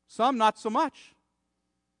 Some not so much.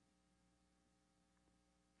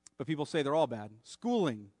 But people say they're all bad.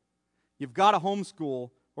 Schooling. You've got to homeschool,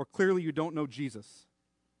 or clearly you don't know Jesus.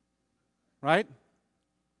 Right?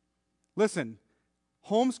 Listen,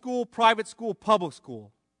 homeschool, private school, public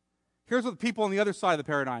school. Here's what the people on the other side of the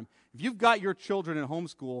paradigm. If you've got your children in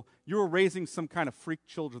homeschool, you're raising some kind of freak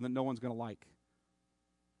children that no one's going to like.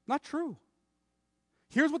 Not true.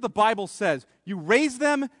 Here's what the Bible says. You raise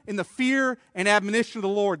them in the fear and admonition of the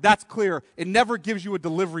Lord. That's clear. It never gives you a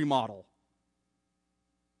delivery model.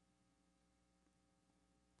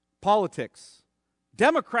 Politics.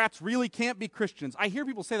 Democrats really can't be Christians. I hear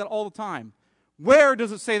people say that all the time. Where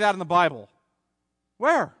does it say that in the Bible?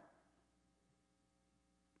 Where?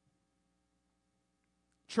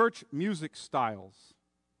 Church music styles.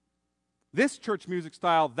 This church music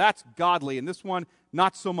style, that's godly, and this one,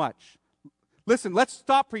 not so much. Listen, let's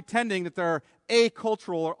stop pretending that there are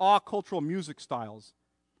acultural or acultural music styles.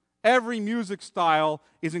 Every music style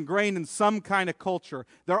is ingrained in some kind of culture.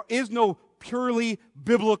 There is no purely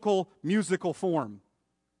biblical musical form.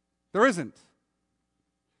 There isn't.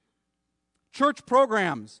 Church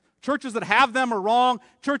programs, churches that have them are wrong,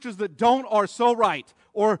 churches that don't are so right,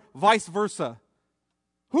 or vice versa.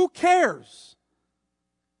 Who cares?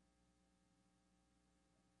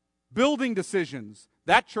 Building decisions.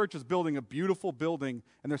 That church is building a beautiful building,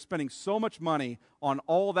 and they're spending so much money on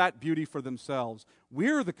all that beauty for themselves.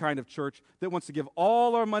 We're the kind of church that wants to give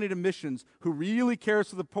all our money to missions, who really cares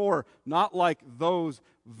for the poor, not like those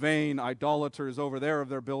vain idolaters over there of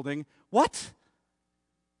their building. What?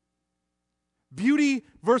 Beauty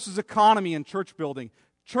versus economy in church building.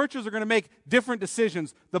 Churches are going to make different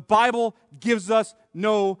decisions. The Bible gives us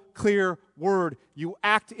no clear word. You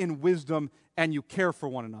act in wisdom and you care for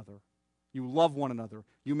one another. You love one another.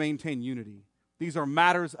 You maintain unity. These are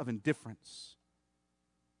matters of indifference.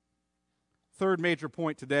 third major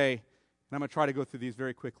point today, and I'm going to try to go through these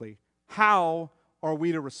very quickly. How are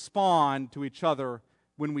we to respond to each other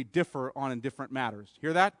when we differ on indifferent matters?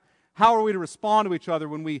 Hear that? How are we to respond to each other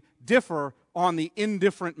when we differ on the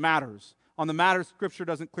indifferent matters, on the matters Scripture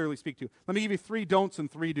doesn't clearly speak to? Let me give you 3 don'ts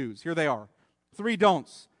and 3 do's. Here they are. 3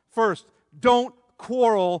 don'ts. First, don't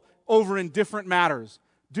quarrel over indifferent matters.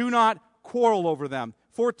 Do not quarrel over them.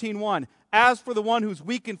 14:1. As for the one who's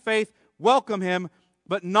weak in faith, welcome him,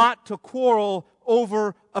 but not to quarrel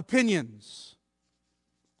over opinions.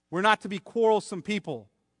 We're not to be quarrelsome people.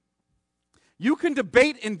 You can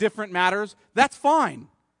debate indifferent matters. That's fine.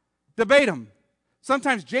 Debate them.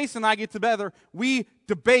 Sometimes Jason and I get together. We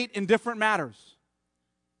debate indifferent matters.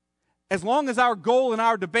 As long as our goal in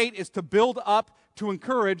our debate is to build up, to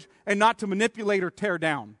encourage, and not to manipulate or tear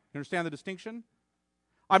down. You understand the distinction?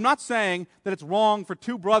 I'm not saying that it's wrong for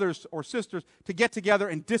 2 brothers or sisters to get together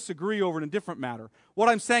and disagree over an indifferent matter. What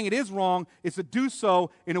I'm saying it is wrong is to do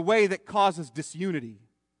so in a way that causes disunity.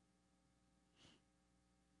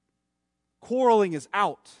 Quarreling is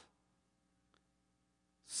out.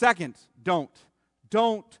 Second,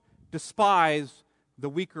 don't despise the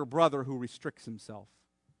weaker brother who restricts himself,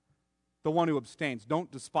 the one who abstains. Don't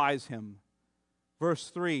despise him. Verse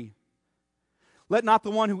 3, let not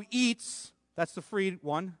the one who eats, that's the free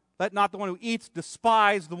one, let not the one who eats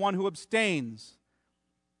despise the one who abstains.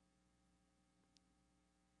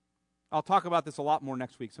 I'll talk about this a lot more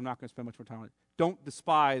next week, so I'm not going to spend much more time on it. Don't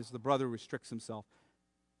despise the brother who restricts himself.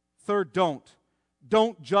 Third,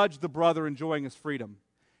 don't judge the brother enjoying his freedom.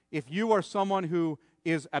 If you are someone who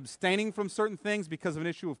is abstaining from certain things because of an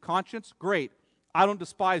issue of conscience, great. I don't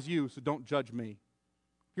despise you, so don't judge me.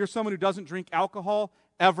 If you're someone who doesn't drink alcohol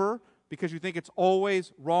ever because you think it's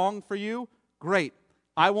always wrong for you, great.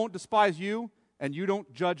 I won't despise you, and you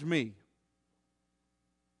don't judge me.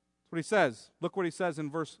 That's what he says. Look what he says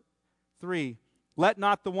in verse 3. Let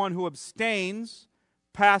not the one who abstains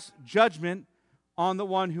pass judgment on the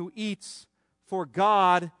one who eats, for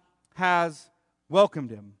God has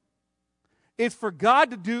welcomed him. It's for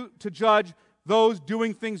God to judge those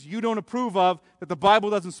doing things you don't approve of that the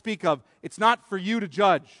Bible doesn't speak of. It's not for you to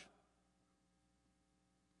judge.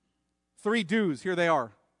 3 do's. Here they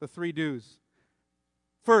are, the 3 do's.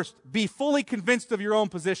 First, be fully convinced of your own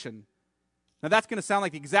position. Now that's going to sound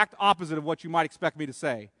like the exact opposite of what you might expect me to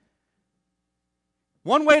say.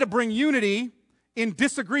 One way to bring unity in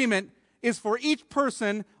disagreement is for each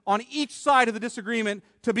person on each side of the disagreement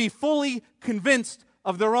to be fully convinced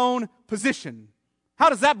of their own position. How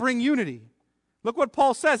does that bring unity? Look what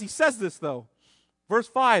Paul says. He says this, though. Verse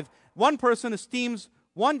 5, one person esteems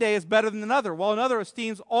one day as better than another, while another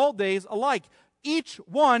esteems all days alike. Each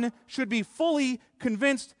one should be fully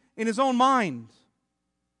convinced in his own mind.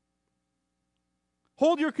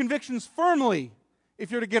 Hold your convictions firmly if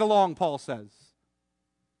you're to get along, Paul says.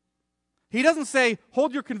 He doesn't say,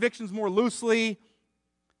 hold your convictions more loosely.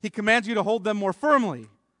 He commands you to hold them more firmly.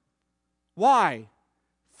 Why?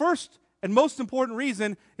 First and most important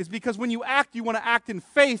reason is because when you act, you want to act in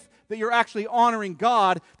faith that you're actually honoring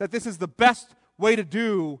God, that this is the best way to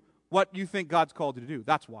do what you think God's called you to do.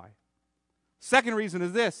 That's why. Second reason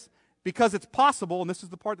is this, because it's possible, and this is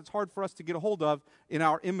the part that's hard for us to get a hold of in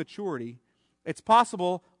our immaturity, it's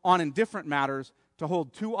possible on indifferent matters to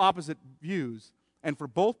hold 2 opposite views and for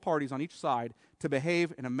both parties on each side to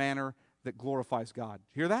behave in a manner that glorifies God.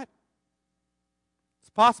 Hear that?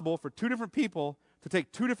 It's possible for 2 different people to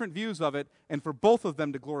take 2 different views of it and for both of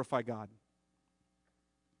them to glorify God.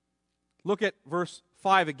 Look at verse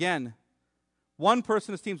 5 again. One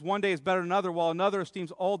person esteems one day as better than another, while another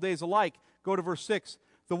esteems all days alike. Go to verse 6.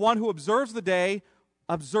 The one who observes the day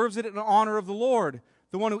observes it in honor of the Lord.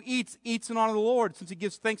 The one who eats, eats in honor of the Lord, since he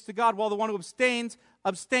gives thanks to God, while the one who abstains,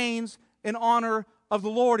 abstains in honor of the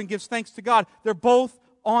Lord and gives thanks to God. They're both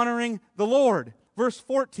honoring the Lord. Verse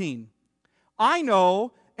 14. I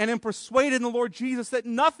know and am persuaded in the Lord Jesus that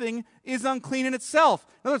nothing is unclean in itself.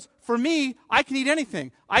 In other words, for me, I can eat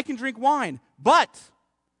anything. I can drink wine. But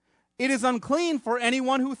it is unclean for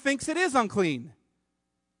anyone who thinks it is unclean.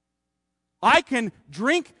 I can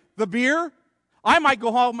drink the beer. I might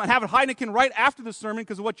go home and have a Heineken right after the sermon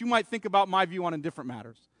because of what you might think about my view on indifferent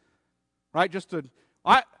matters. Right?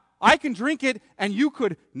 I can drink it and you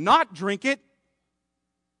could not drink it.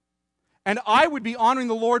 And I would be honoring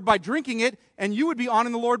the Lord by drinking it, and you would be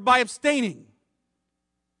honoring the Lord by abstaining.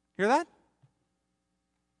 Hear that?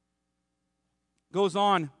 Goes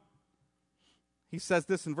on. He says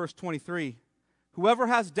this in verse 23. Whoever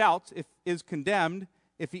has doubts is condemned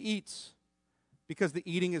if he eats, because the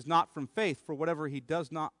eating is not from faith, for whatever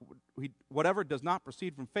does not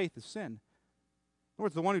proceed from faith is sin. In other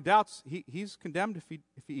words, the one who doubts, he's condemned if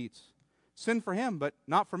he eats. Sin for him, but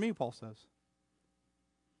not for me, Paul says.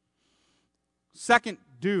 Second,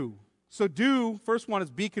 do. So do, first one is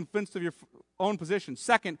be convinced of your own position.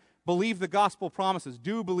 Second, believe the gospel promises.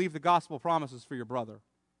 Do believe the gospel promises for your brother.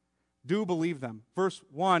 Do believe them. Verse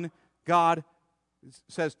 1, God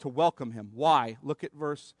says to welcome him. Why? Look at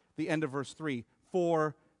the end of verse 3.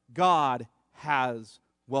 For God has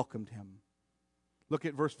welcomed him. Look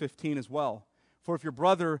at verse 15 as well. For if your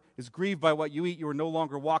brother is grieved by what you eat, you are no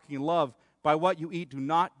longer walking in love. By what you eat, do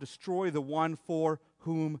not destroy the one for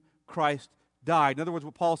whom Christ died. In other words,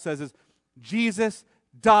 what Paul says is, Jesus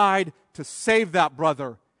died to save that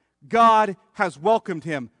brother. God has welcomed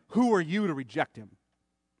him. Who are you to reject him?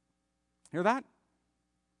 Hear that?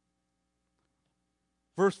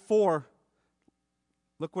 Verse 4,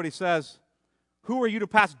 look what he says. Who are you to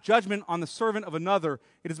pass judgment on the servant of another?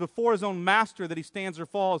 It is before his own master that he stands or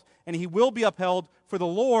falls, and he will be upheld, for the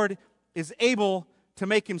Lord is able to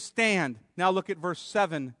make him stand. Now look at verse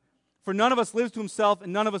 7. For none of us lives to himself,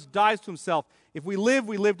 and none of us dies to himself. If we live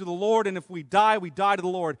to the Lord, and if we die to the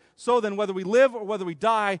Lord. So then, whether we live or whether we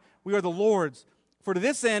die, we are the Lord's. For to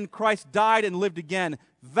this end Christ died and lived again.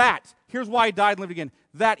 Here's why he died and lived again,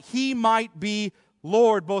 that he might be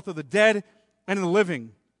Lord both of the dead and of the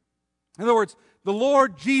living. In other words, the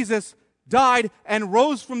Lord Jesus died and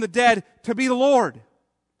rose from the dead to be the Lord.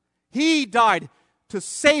 He died to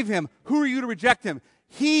save him. Who are you to reject him?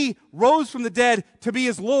 He rose from the dead to be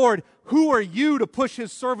his Lord. Who are you to push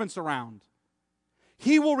his servants around?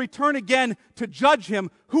 He will return again to judge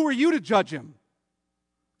him. Who are you to judge him?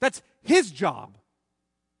 That's his job.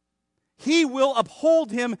 He will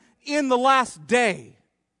uphold him in the last day.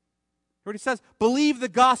 Hear what he says? Believe the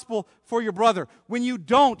gospel for your brother. When you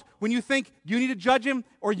don't, when you think you need to judge him,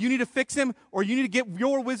 or you need to fix him, or you need to get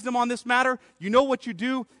your wisdom on this matter, you know what you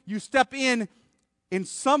do? You step in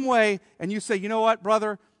some way and you say, you know what,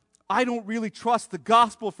 brother? I don't really trust the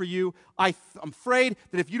gospel for you. I'm afraid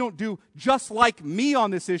that if you don't do just like me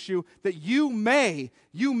on this issue, that you may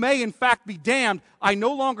in fact be damned. I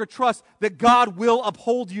no longer trust that God will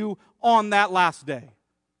uphold you on that last day.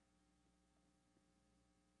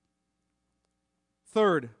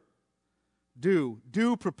 Third, do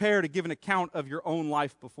prepare to give an account of your own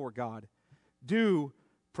life before God. Do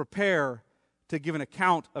prepare to give an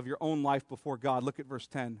account of your own life before God. Look at verse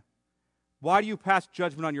 10. Why do you pass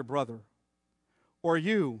judgment on your brother? Or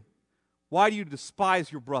why do you despise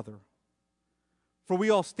your brother? For we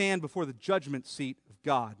all stand before the judgment seat of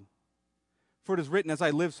God. For it is written, as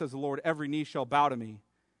I live, says the Lord, every knee shall bow to me,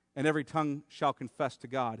 and every tongue shall confess to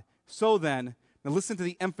God. So then, now listen to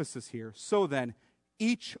the emphasis here. So then,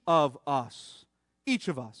 each of us,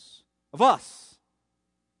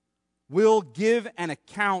 will give an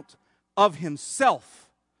account of himself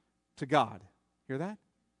to God. Hear that?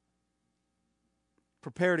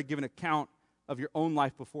 Prepare to give an account of your own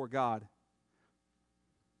life before God.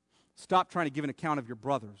 Stop trying to give an account of your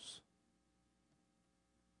brothers.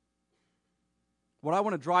 What I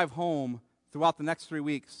want to drive home throughout the next 3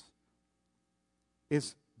 weeks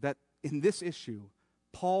is that in this issue,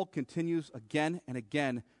 Paul continues again and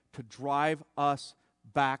again to drive us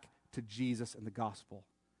back to Jesus and the gospel.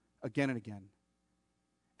 Again and again.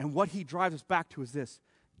 And what he drives us back to is this.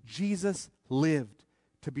 Jesus lived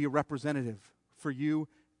to be a representative for you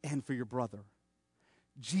and for your brother.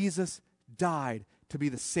 Jesus died to be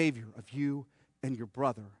the Savior of you and your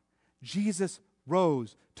brother. Jesus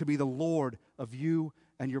rose to be the Lord of you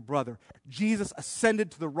and your brother. Jesus ascended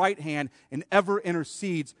to the right hand and ever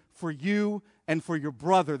intercedes for you and for your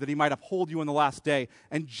brother, that he might uphold you in the last day.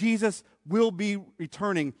 And Jesus will be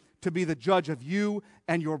returning to be the judge of you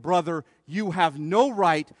and your brother. You have no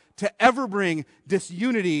right to ever bring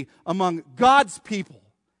disunity among God's people,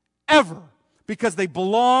 ever, because they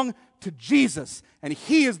belong to Jesus, and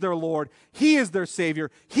he is their Lord, he is their Savior,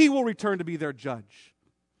 he will return to be their judge.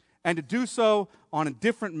 And to do so on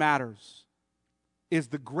different matters is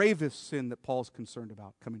the gravest sin that Paul's concerned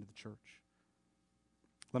about coming to the church.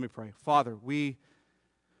 Let me pray. Father, we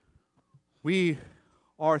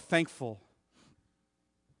are thankful.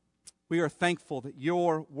 We are thankful that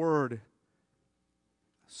your word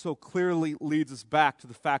so clearly leads us back to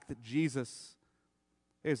the fact that Jesus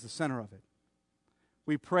is the center of it.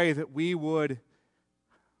 We pray that we would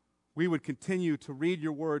continue to read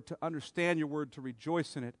your word, to understand your word, to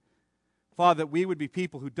rejoice in it. Father, that we would be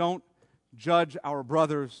people who don't judge our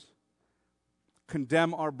brothers,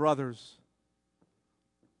 condemn our brothers.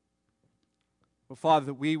 But Father,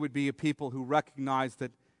 that we would be a people who recognize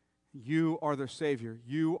that you are their Savior,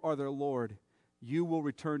 you are their Lord, you will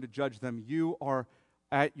return to judge them, you are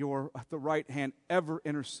at the right hand, ever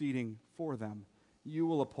interceding for them. You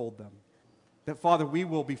will uphold them. That, Father, we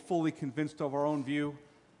will be fully convinced of our own view,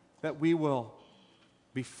 that we will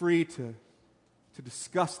be free to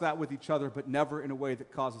discuss that with each other, but never in a way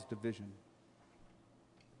that causes division.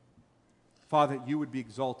 Father, that you would be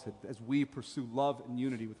exalted as we pursue love and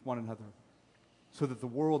unity with one another, so that the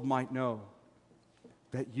world might know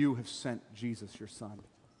that you have sent Jesus, your Son.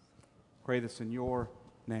 Pray this in your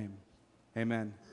name. Amen.